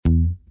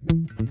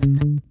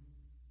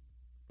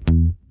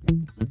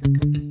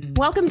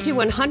Welcome to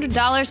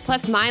 $100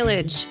 Plus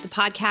Mileage, the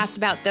podcast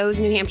about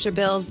those New Hampshire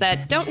bills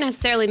that don't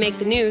necessarily make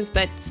the news,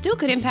 but still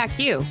could impact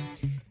you.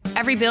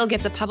 Every bill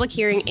gets a public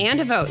hearing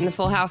and a vote in the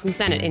full House and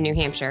Senate in New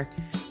Hampshire.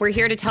 We're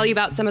here to tell you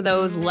about some of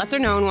those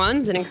lesser-known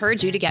ones and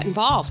encourage you to get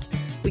involved.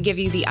 We give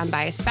you the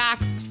unbiased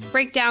facts,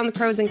 break down the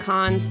pros and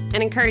cons,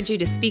 and encourage you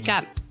to speak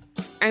up.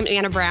 I'm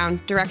Anna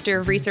Brown, Director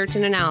of Research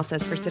and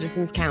Analysis for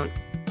Citizens Count.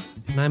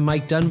 And I'm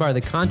Mike Dunbar,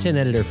 the Content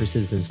Editor for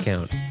Citizens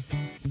Count.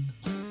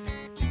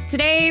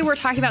 Today, we're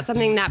talking about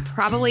something that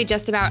probably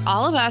just about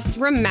all of us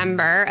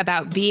remember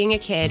about being a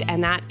kid,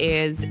 and that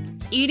is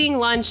eating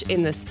lunch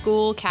in the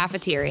school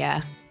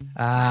cafeteria.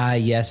 Ah,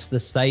 yes, the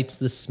sights,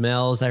 the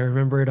smells, I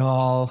remember it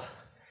all.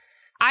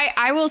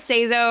 I will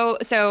say, though,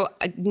 so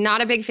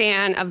not a big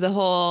fan of the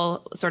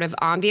whole sort of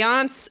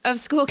ambiance of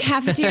school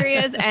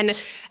cafeterias. and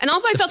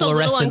also I felt a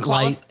little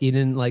unqualified. You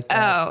didn't like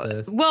that?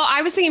 Oh, well,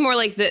 I was thinking more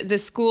like the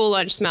school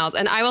lunch smells.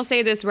 And I will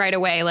say this right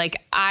away.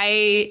 Like,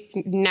 I'm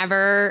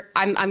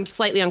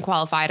slightly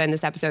unqualified on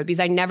this episode because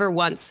I never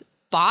once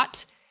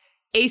bought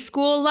a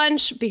school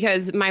lunch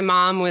because my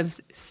mom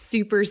was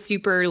super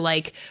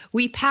like,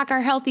 we pack our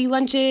healthy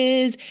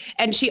lunches.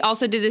 And she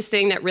also did this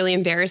thing that really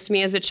embarrassed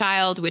me as a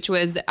child, which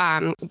was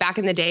back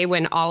in the day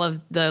when all of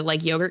the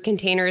like yogurt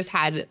containers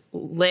had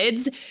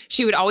lids,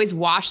 she would always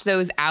wash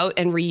those out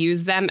and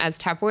reuse them as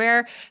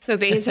Tupperware. So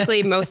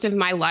basically most of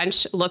my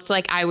lunch looked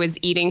like I was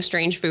eating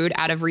strange food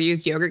out of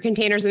reused yogurt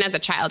containers. And as a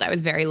child, I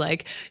was very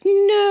like,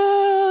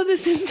 no,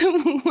 this is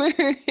the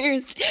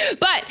worst.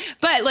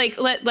 But like,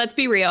 let's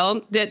be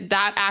real,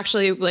 that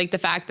actually, like, the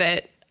fact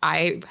that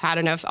I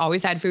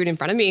always had food in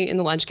front of me in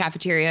the lunch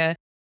cafeteria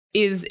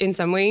is in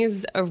some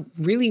ways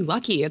really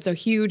lucky. It's a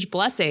huge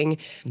blessing.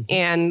 Mm-hmm.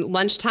 And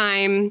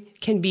lunchtime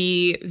can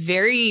be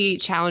very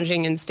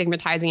challenging and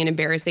stigmatizing and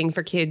embarrassing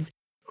for kids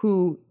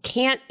who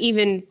can't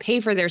even pay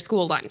for their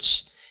school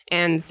lunch.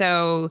 And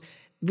so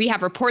we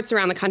have reports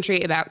around the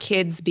country about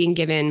kids being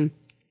given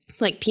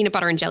like peanut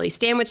butter and jelly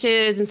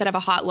sandwiches instead of a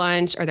hot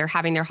lunch, or they're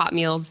having their hot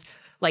meals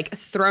like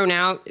thrown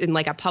out in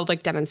like a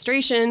public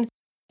demonstration.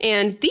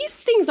 And these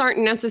things aren't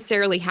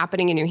necessarily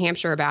happening in New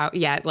Hampshire about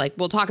yet. Like,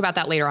 we'll talk about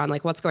that later on,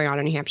 like what's going on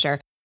in New Hampshire.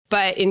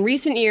 But in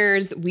recent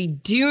years, we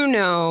do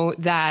know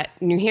that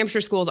New Hampshire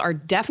schools are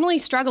definitely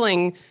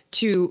struggling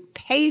to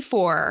pay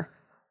for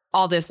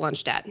all this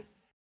lunch debt.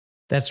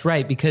 That's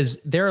right, because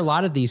there are a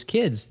lot of these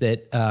kids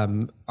that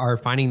are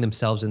finding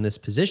themselves in this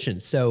position.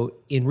 So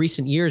in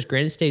recent years,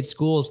 Granite State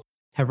schools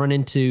have run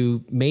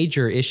into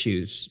major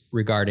issues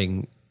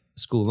regarding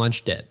school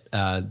lunch debt.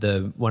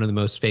 One of the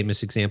most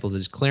famous examples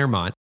is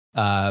Claremont.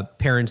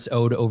 Parents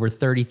owed over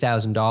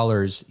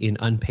 $30,000 in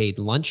unpaid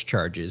lunch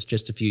charges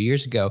just a few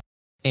years ago.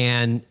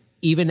 And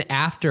even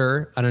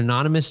after an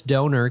anonymous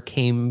donor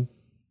came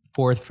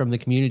forth from the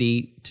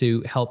community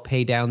to help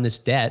pay down this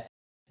debt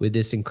with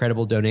this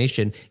incredible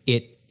donation,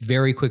 it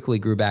very quickly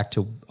grew back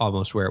to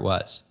almost where it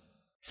was.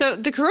 So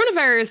the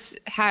coronavirus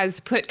has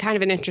put kind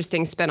of an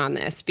interesting spin on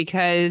this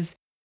because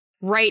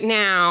right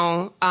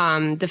now,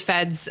 the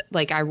feds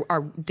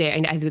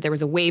there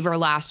was a waiver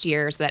last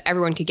year so that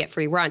everyone could get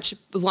free lunch.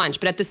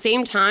 But at the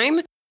same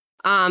time,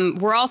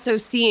 we're also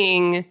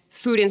seeing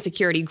food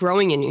insecurity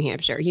growing in New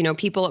Hampshire. You know,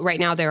 people right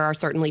now, there are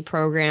certainly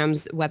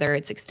programs, whether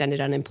it's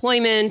extended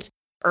unemployment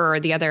or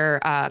the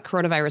other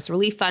coronavirus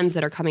relief funds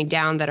that are coming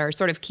down that are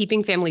sort of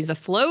keeping families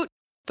afloat.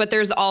 But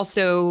there's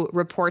also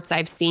reports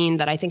I've seen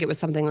that I think it was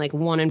something like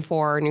 1 in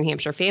 4 New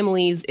Hampshire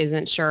families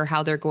isn't sure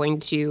how they're going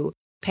to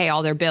pay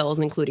all their bills,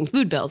 including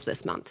food bills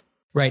this month.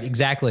 Right,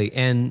 exactly.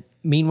 And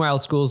meanwhile,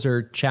 schools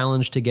are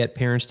challenged to get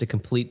parents to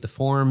complete the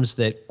forms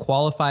that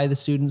qualify the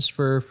students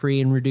for free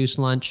and reduced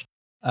lunch.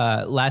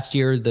 Last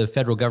year, the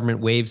federal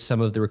government waived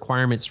some of the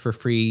requirements for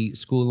free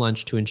school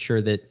lunch to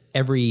ensure that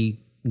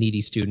every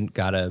needy student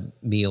got a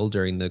meal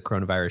during the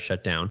coronavirus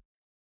shutdown.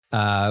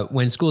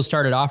 When schools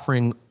started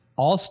offering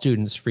all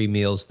students free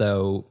meals,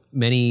 though,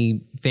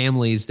 many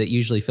families that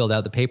usually filled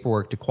out the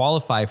paperwork to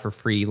qualify for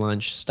free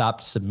lunch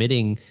stopped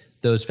submitting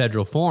those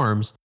federal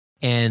forms.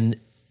 And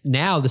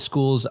now the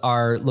schools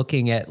are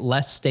looking at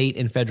less state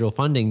and federal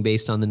funding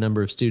based on the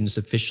number of students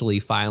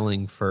officially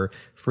filing for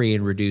free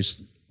and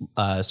reduced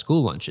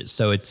school lunches.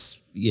 So it's,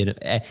 you know,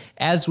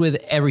 as with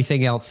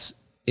everything else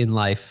in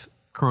life,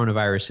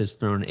 coronavirus has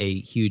thrown a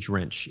huge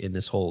wrench in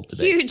this whole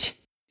debate.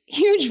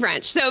 Huge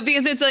wrench. So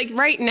because it's like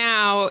right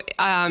now,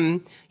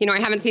 you know, I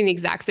haven't seen the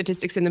exact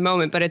statistics in the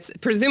moment, but it's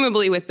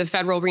presumably with the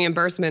federal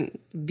reimbursement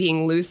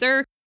being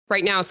looser.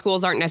 Right now,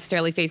 schools aren't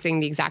necessarily facing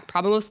the exact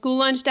problem of school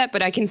lunch debt,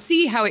 but I can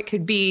see how it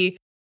could be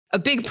a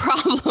big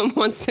problem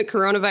once the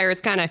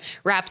coronavirus kind of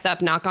wraps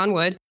up, knock on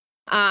wood,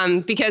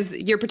 because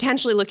you're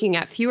potentially looking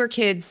at fewer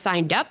kids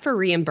signed up for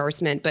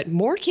reimbursement, but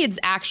more kids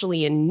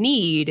actually in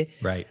need.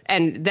 Right.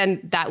 And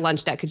then that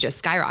lunch debt could just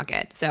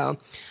skyrocket. So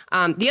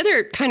the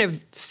other kind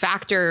of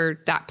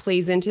factor that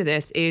plays into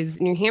this is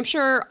New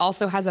Hampshire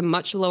also has a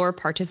much lower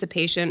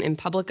participation in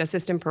public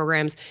assistance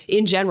programs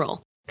in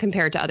general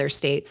compared to other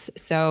states.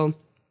 So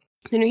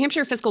the New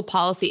Hampshire Fiscal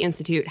Policy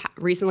Institute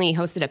recently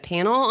hosted a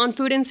panel on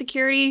food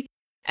insecurity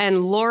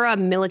And Laura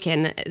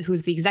Milliken,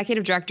 who's the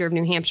executive director of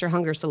New Hampshire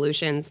Hunger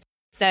Solutions,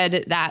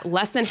 said that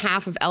less than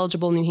half of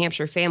eligible New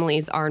Hampshire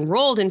families are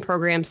enrolled in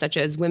programs such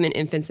as Women,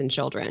 Infants, and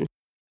Children,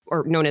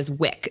 or known as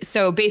WIC.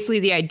 So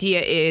basically the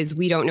idea is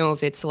we don't know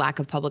if it's a lack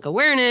of public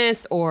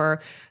awareness or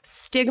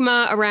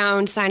stigma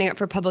around signing up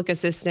for public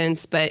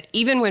assistance, but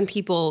even when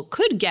people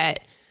could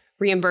get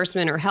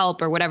reimbursement or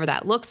help or whatever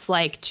that looks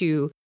like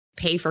to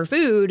pay for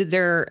food,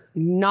 they're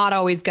not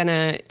always going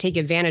to take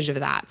advantage of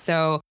that.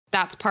 So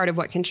that's part of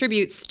what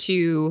contributes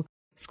to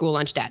school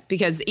lunch debt,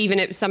 because even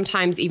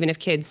if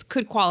kids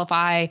could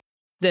qualify,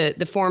 the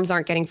forms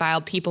aren't getting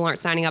filed, people aren't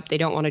signing up, they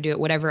don't want to do it,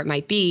 whatever it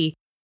might be.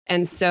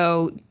 And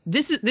so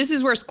this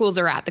is where schools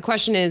are at. The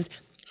question is,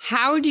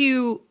 how do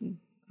you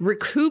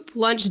recoup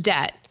lunch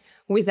debt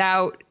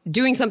without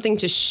doing something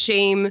to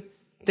shame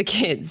the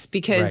kids?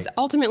 Because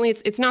ultimately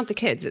it's not the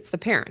kids, it's the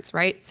parents,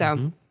 right?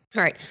 So,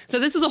 all right. So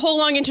this is a whole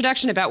long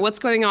introduction about what's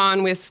going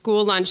on with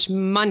school lunch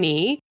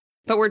money.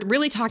 But we're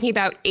really talking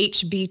about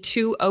HB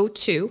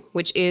 202,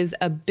 which is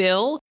a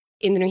bill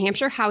in the New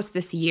Hampshire House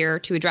this year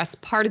to address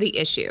part of the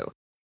issue.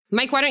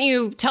 Mike, why don't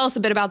you tell us a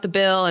bit about the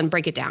bill and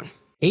break it down?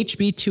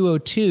 HB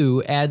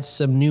 202 adds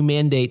some new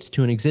mandates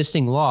to an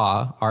existing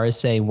law,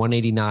 RSA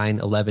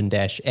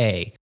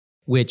 18911-A,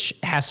 which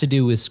has to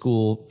do with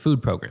school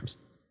food programs.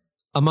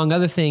 Among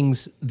other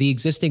things, the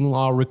existing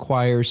law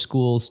requires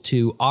schools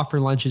to offer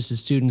lunches to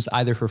students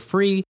either for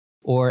free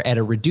or at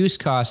a reduced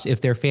cost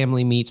if their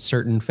family meets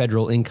certain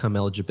federal income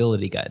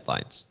eligibility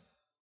guidelines.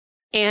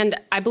 And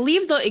I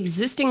believe the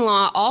existing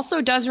law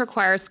also does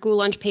require school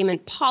lunch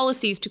payment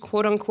policies to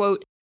quote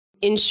unquote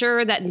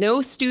ensure that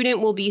no student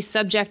will be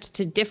subject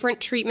to different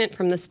treatment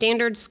from the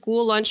standard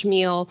school lunch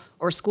meal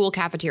or school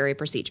cafeteria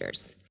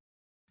procedures.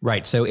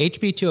 Right. So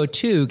HB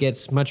 202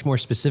 gets much more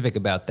specific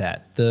about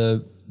that.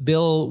 The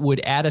bill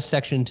would add a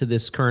section to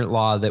this current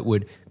law that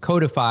would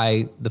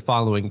codify the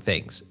following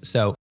things.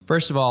 So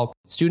first of all,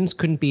 students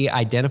couldn't be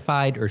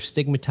identified or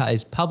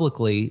stigmatized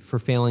publicly for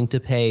failing to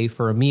pay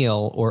for a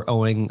meal or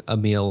owing a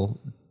meal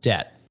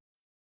debt.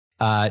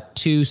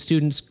 2,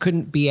 students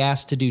couldn't be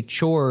asked to do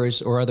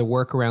chores or other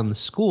work around the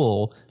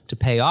school to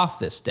pay off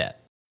this debt.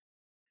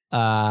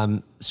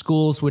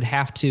 Schools would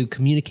have to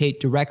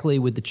communicate directly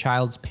with the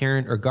child's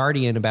parent or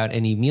guardian about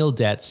any meal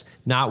debts,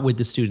 not with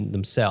the student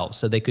themselves.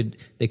 So they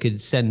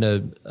could send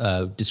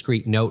a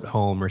discreet note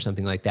home or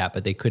something like that,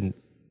 but they couldn't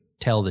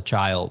tell the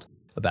child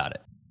about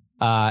it.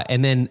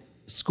 And then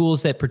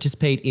schools that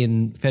participate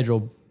in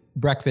federal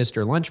breakfast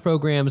or lunch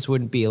programs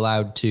wouldn't be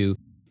allowed to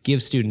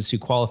give students who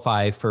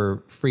qualify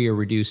for free or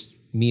reduced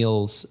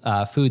meals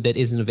food that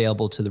isn't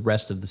available to the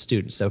rest of the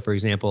students. So, for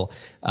example,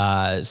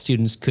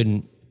 students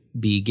couldn't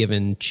be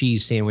given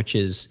cheese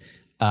sandwiches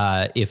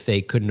if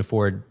they couldn't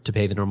afford to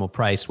pay the normal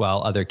price,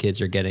 while other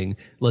kids are getting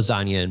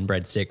lasagna and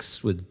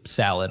breadsticks with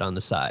salad on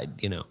the side,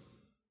 you know.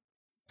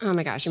 Oh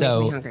my gosh, you're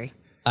making me hungry.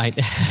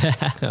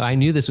 I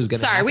knew this was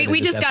going to happen. Sorry,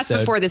 we discussed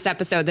before this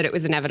episode that it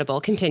was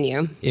inevitable.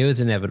 Continue. It was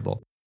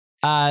inevitable.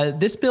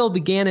 This bill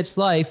began its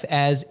life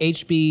as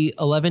HB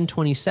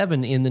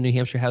 1127 in the New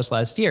Hampshire House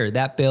last year.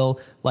 That bill,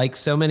 like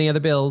so many other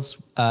bills,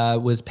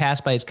 was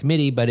passed by its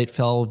committee, but it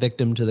fell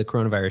victim to the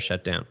coronavirus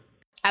shutdown.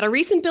 At a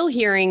recent bill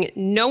hearing,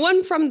 no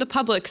one from the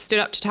public stood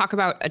up to talk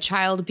about a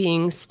child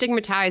being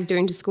stigmatized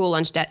owing to school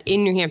lunch debt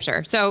in New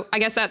Hampshire. So I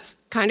guess that's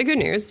kind of good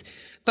news.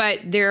 But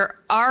there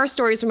are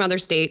stories from other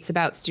states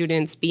about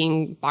students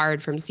being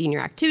barred from senior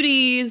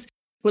activities,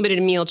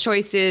 limited meal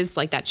choices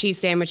like that cheese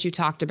sandwich you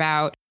talked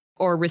about,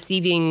 or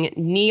receiving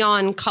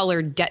neon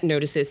colored debt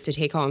notices to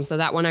take home. So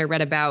that one I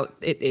read about,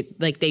 it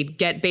like they'd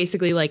get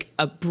basically like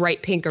a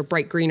bright pink or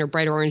bright green or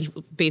bright orange,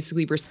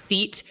 basically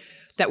receipt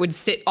that would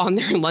sit on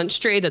their lunch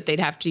tray that they'd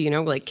have to, you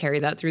know, like carry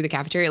that through the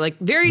cafeteria, like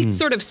very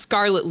sort of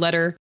scarlet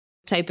letter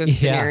type of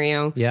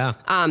scenario. Yeah.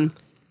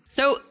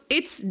 So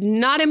it's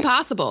not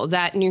impossible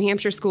that New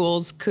Hampshire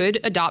schools could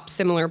adopt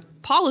similar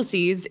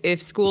policies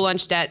if school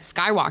lunch debt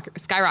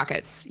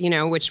skyrockets, you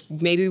know, which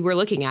maybe we're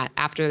looking at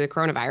after the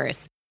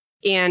coronavirus.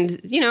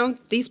 And, you know,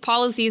 these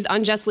policies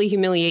unjustly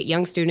humiliate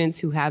young students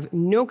who have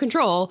no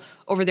control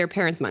over their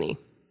parents' money.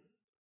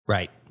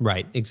 Right,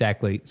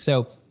 exactly.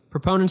 So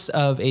proponents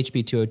of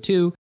HB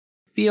 202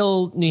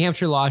 feel New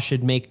Hampshire law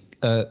should make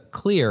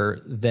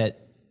clear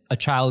that a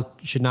child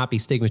should not be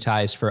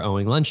stigmatized for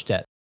owing lunch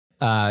debt.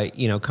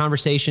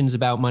 Conversations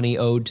about money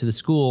owed to the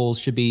school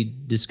should be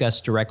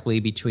discussed directly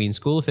between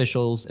school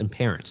officials and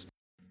parents.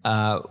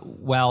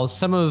 While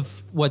some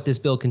of what this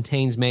bill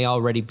contains may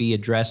already be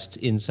addressed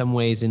in some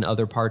ways in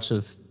other parts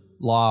of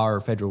law or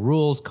federal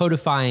rules,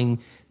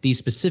 codifying these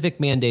specific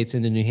mandates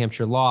into New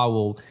Hampshire law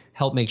will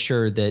help make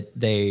sure that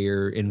they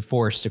are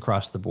enforced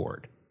across the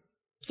board.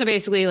 So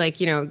basically, like,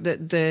 you know,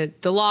 the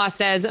law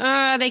says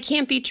they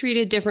can't be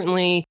treated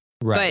differently.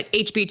 Right. But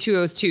HB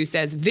 202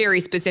 says very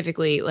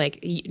specifically, like,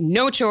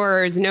 no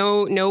chores,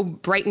 no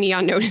bright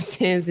neon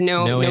notices,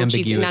 no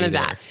cheese, none of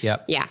that.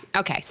 Yep. Yeah.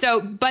 Okay.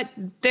 So, but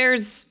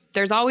there's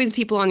always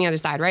people on the other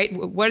side, right?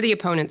 What are the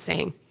opponents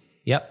saying?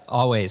 Yep,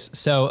 always.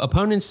 So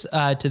opponents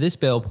to this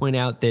bill point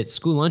out that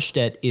school lunch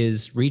debt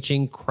is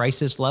reaching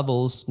crisis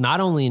levels, not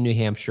only in New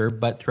Hampshire,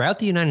 but throughout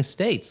the United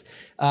States.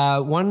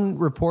 One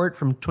report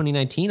from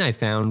 2019 I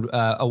found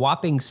a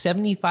whopping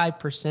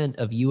 75%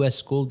 of U.S.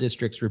 school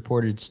districts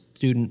reported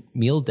student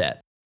meal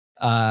debt.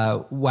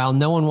 While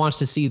no one wants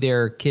to see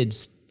their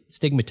kids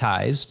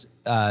stigmatized,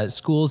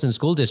 schools and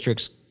school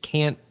districts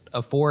can't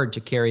afford to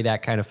carry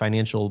that kind of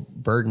financial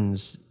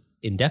burdens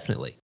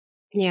indefinitely.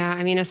 Yeah,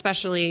 I mean,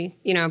 especially,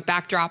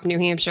 backdrop New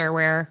Hampshire,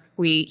 where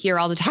we hear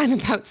all the time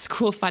about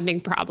school funding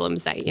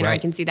problems. That, I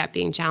can see that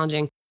being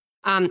challenging.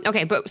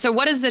 Okay, but so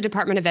what does the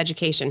Department of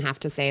Education have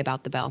to say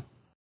about the bill?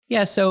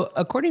 Yeah, so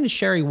according to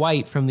Sherry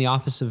White from the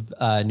Office of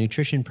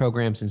Nutrition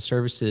Programs and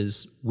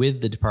Services with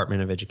the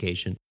Department of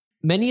Education,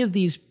 many of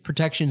these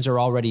protections are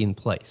already in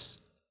place.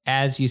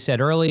 As you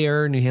said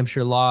earlier, New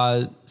Hampshire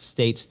law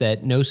states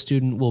that no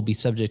student will be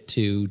subject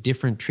to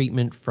different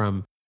treatment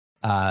from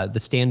the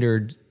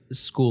standard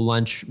school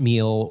lunch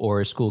meal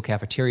or school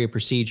cafeteria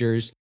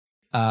procedures.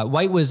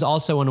 White was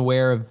also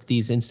unaware of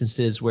these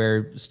instances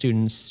where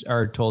students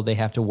are told they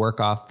have to work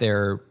off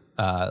their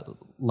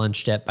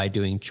lunch debt by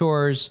doing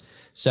chores.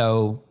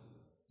 So,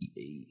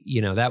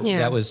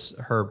 that was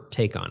her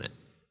take on it.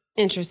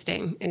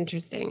 Interesting.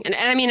 And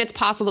I mean, it's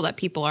possible that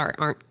people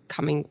aren't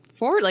coming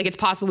forward. Like, it's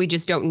possible we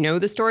just don't know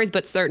the stories,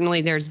 but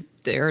certainly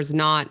there's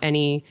not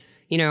any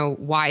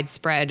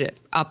widespread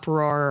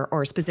uproar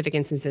or specific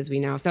instances we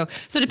know. So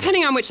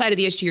depending on which side of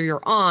the issue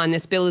you're on,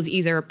 this bill is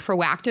either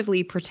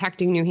proactively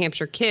protecting New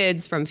Hampshire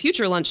kids from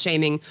future lunch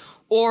shaming,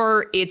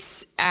 or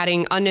it's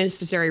adding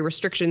unnecessary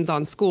restrictions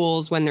on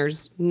schools when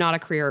there's not a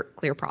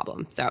clear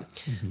problem. So,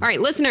 All right,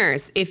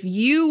 listeners, if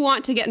you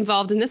want to get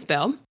involved in this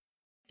bill,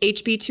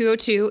 HB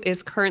 202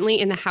 is currently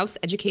in the House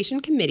Education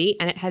Committee,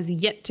 and it has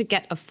yet to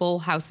get a full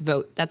House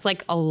vote. That's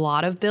like a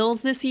lot of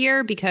bills this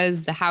year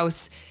because the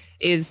House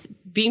is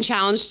being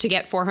challenged to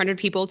get 400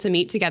 people to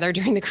meet together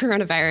during the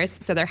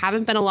coronavirus. So there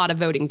haven't been a lot of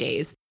voting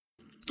days.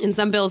 And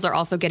some bills are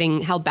also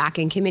getting held back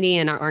in committee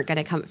and aren't going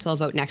to come to a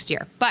vote next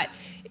year. But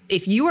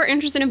if you are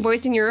interested in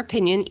voicing your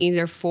opinion,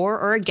 either for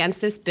or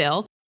against this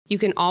bill, you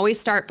can always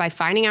start by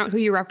finding out who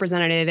your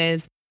representative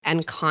is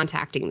and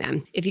contacting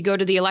them. If you go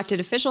to the elected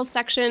officials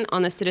section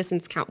on the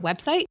Citizens Count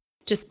website,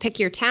 just pick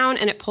your town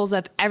and it pulls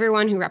up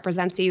everyone who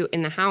represents you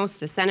in the House,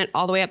 the Senate,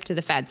 all the way up to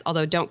the feds.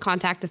 Although don't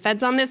contact the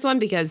feds on this one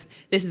because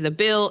this is a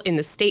bill in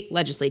the state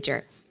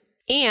legislature.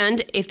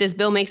 And if this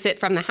bill makes it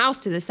from the House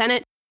to the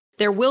Senate,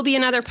 there will be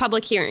another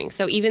public hearing.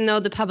 So even though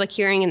the public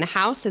hearing in the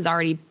House is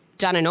already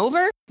done and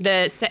over,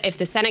 if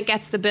the Senate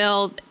gets the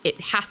bill, it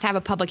has to have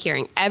a public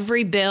hearing.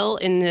 Every bill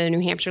in the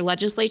New Hampshire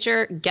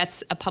legislature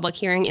gets a public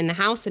hearing in the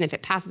House. And if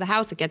it passes the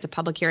House, it gets a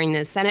public hearing in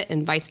the Senate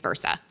and vice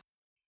versa.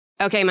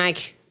 Okay,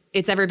 Mike.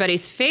 It's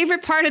everybody's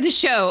favorite part of the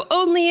show,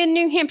 only in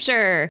New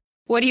Hampshire.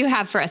 What do you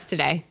have for us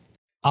today?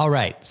 All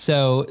right.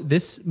 So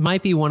this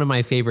might be one of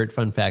my favorite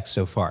fun facts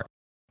so far.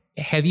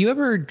 Have you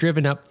ever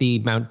driven up the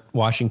Mount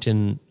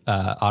Washington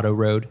Auto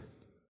Road?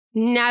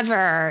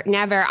 Never.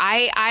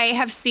 I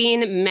have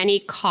seen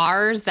many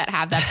cars that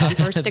have that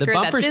bumper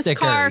sticker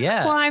car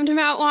climbed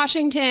Mount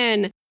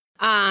Washington.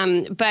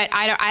 But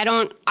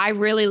I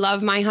really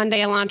love my Hyundai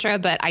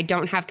Elantra, but I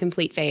don't have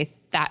complete faith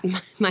that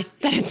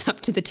that it's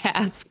up to the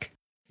task.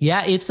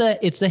 Yeah, it's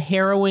a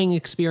harrowing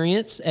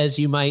experience, as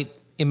you might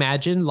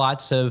imagine.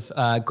 Lots of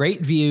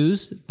great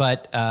views,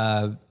 but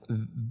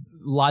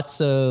lots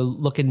of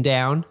looking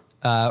down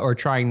or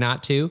trying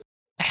not to.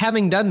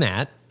 Having done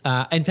that,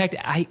 in fact,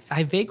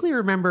 I vaguely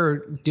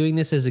remember doing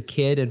this as a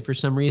kid, and for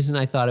some reason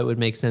I thought it would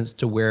make sense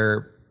to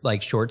wear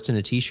like shorts and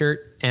a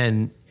t-shirt.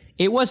 And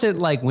it wasn't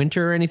like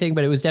winter or anything,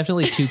 but it was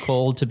definitely too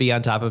cold to be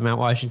on top of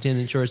Mount Washington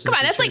in shorts. Come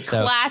on, that's like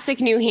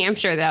classic New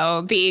Hampshire,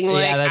 though, being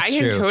like, I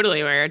can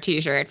totally wear a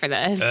t-shirt for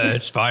this.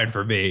 It's fine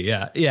for me.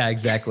 Yeah,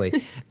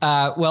 exactly.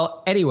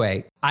 Well,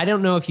 anyway, I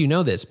don't know if you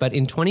know this, but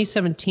in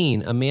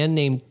 2017, a man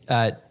named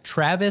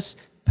Travis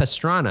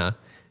Pastrana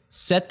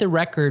set the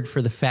record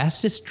for the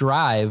fastest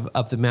drive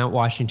up the Mount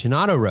Washington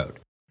Auto Road.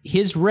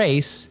 His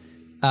race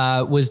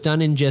was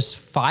done in just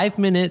 5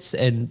 minutes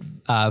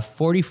and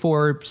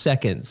 44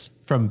 seconds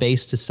from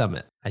base to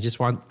summit. I just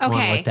want to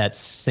let that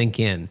sink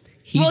in.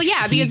 Because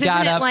isn't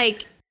it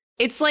like,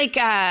 it's like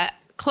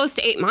close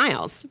to 8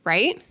 miles,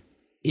 right?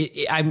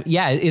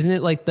 Isn't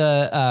it like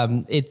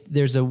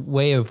there's a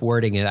way of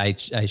wording it.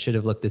 I should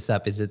have looked this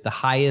up. Is it the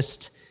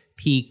highest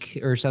peak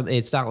or something?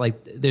 It's not like,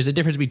 there's a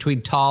difference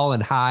between tall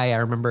and high, I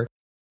remember.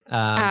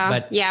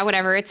 But yeah,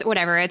 whatever. It's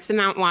the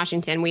Mount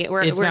Washington.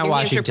 We're New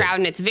Hampshire proud,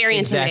 and it's very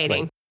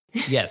intimidating.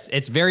 Yes,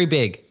 it's very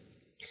big.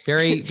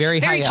 Very,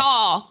 very high. Very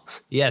tall. Up.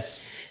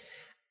 Yes.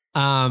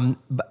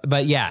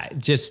 But yeah,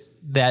 just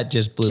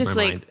blew my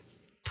mind.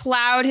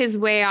 Plowed his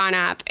way on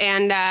up,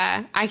 and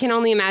I can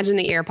only imagine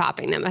the ear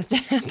popping that must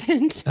have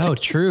happened. Oh,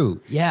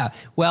 true. Yeah.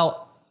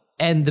 Well,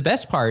 and the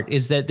best part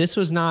is that this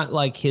was not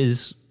like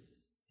his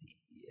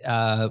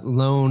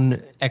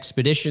lone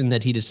expedition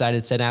that he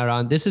decided to set out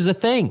on. This is a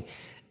thing.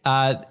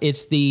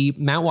 It's the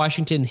Mount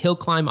Washington Hill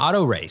Climb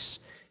Auto Race.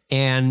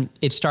 And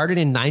it started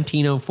in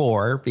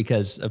 1904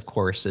 because, of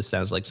course, it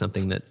sounds like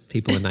something that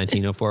people in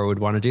 1904 would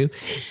want to do.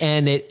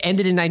 And it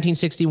ended in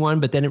 1961,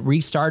 but then it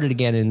restarted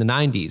again in the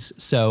 90s.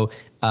 So,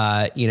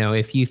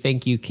 if you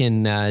think you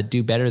can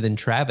do better than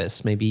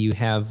Travis, maybe you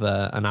have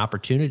an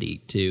opportunity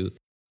to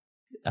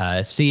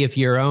see if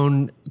your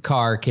own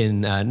car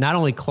can not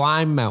only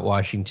climb Mount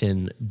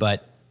Washington,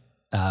 but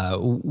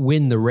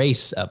win the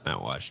race up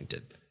Mount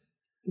Washington.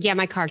 Yeah,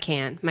 my car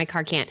can't.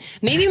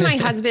 Maybe my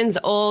husband's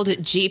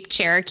old Jeep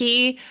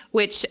Cherokee,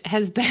 which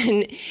has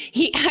been,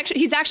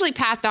 he's actually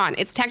passed on.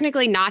 It's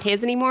technically not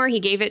his anymore. He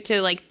gave it to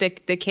like the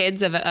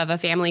kids of a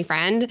family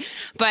friend,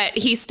 but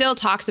he still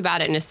talks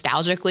about it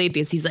nostalgically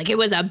because he's like, it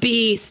was a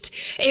beast.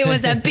 It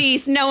was a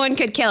beast. No one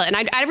could kill it.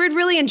 And I would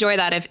really enjoy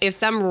that if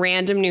some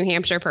random New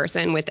Hampshire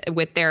person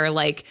with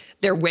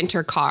their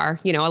winter car,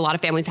 a lot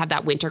of families have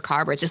that winter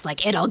car where it's just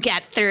like, it'll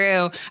get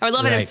through. I would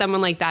love it if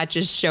someone like that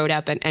just showed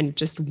up and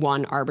just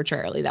won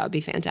arbitrarily. That would be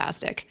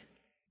fantastic.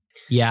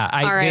 Yeah,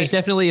 there's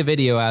definitely a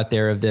video out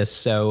there of this,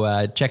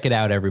 so check it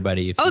out,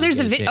 everybody. There's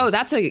a video. Oh,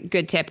 that's a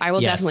good tip. I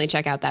will definitely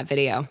check out that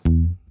video.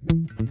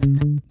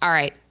 All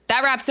right,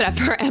 that wraps it up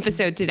for our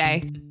episode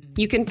today.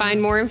 You can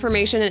find more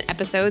information and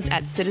episodes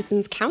at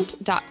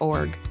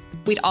citizenscount.org.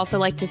 We'd also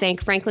like to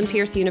thank Franklin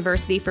Pierce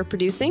University for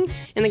producing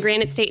and the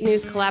Granite State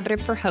News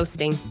Collaborative for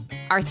hosting.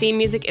 Our theme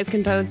music is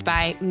composed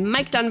by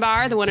Mike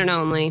Dunbar, the one and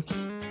only.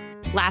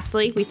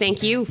 Lastly, we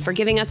thank you for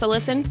giving us a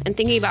listen and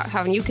thinking about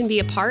how you can be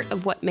a part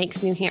of what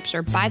makes New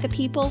Hampshire by the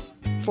people,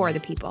 for the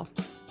people.